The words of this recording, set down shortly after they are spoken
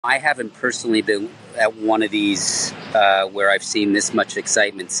I haven't personally been at one of these where I've seen this much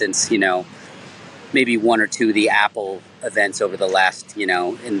excitement since, maybe one or two of the Apple events over the last,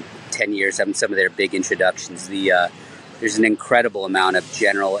 in 10 years, having some of their big introductions. There's an incredible amount of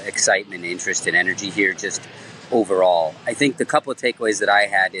general excitement, interest, and energy here just overall. I think the couple of takeaways that I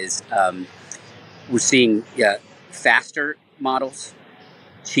had is we're seeing faster models,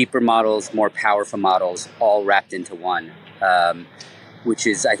 cheaper models, more powerful models, all wrapped into one. Which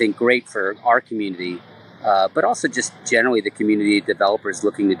is, I think, great for our community, but also just generally the community of developers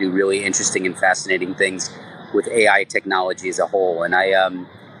looking to do really interesting and fascinating things with AI technology as a whole. And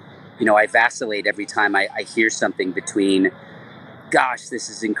I vacillate every time I hear something between, gosh, this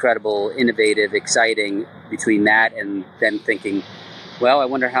is incredible, innovative, exciting, between that and then thinking, well, I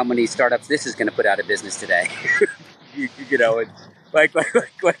wonder how many startups this is going to put out of business today. Like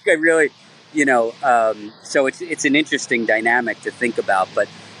I really... so it's an interesting dynamic to think about, but,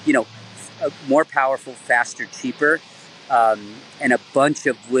 more powerful, faster, cheaper, and a bunch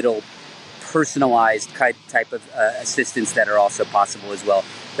of little personalized type of assistants that are also possible as well,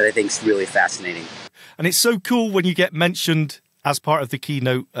 that I think is really fascinating. And it's so cool when you get mentioned as part of the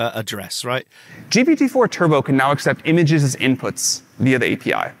keynote address, right? GPT-4 Turbo can now accept images as inputs via the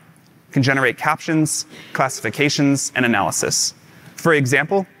API. It can generate captions, classifications, and analysis. For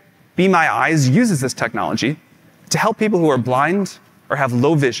example, Be My Eyes uses this technology to help people who are blind or have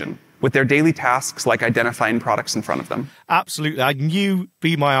low vision with their daily tasks like identifying products in front of them. Absolutely. I knew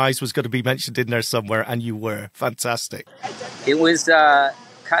Be My Eyes was going to be mentioned in there somewhere, and you were. Fantastic. It was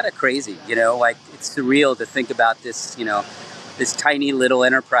kind of crazy, it's surreal to think about this, this tiny little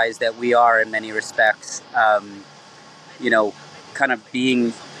enterprise that we are in many respects, kind of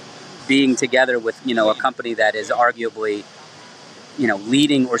being together with, a company that is arguably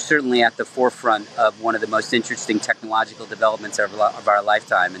leading or certainly at the forefront of one of the most interesting technological developments of our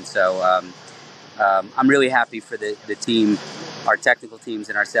lifetime. And so I'm really happy for the team, our technical teams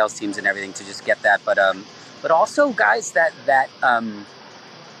and our sales teams and everything to just get that. But also, guys, that I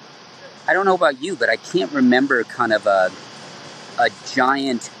don't know about you, but I can't remember kind of a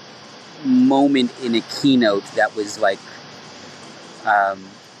giant moment in a keynote that was like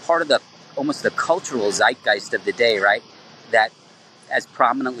part of almost the cultural zeitgeist of the day, right? That as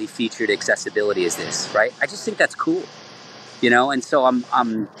prominently featured accessibility as this, right? I just think that's cool, and so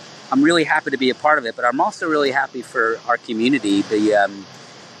I'm really happy to be a part of it, but I'm also really happy for our community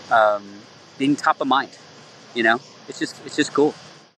being top of mind, it's just cool.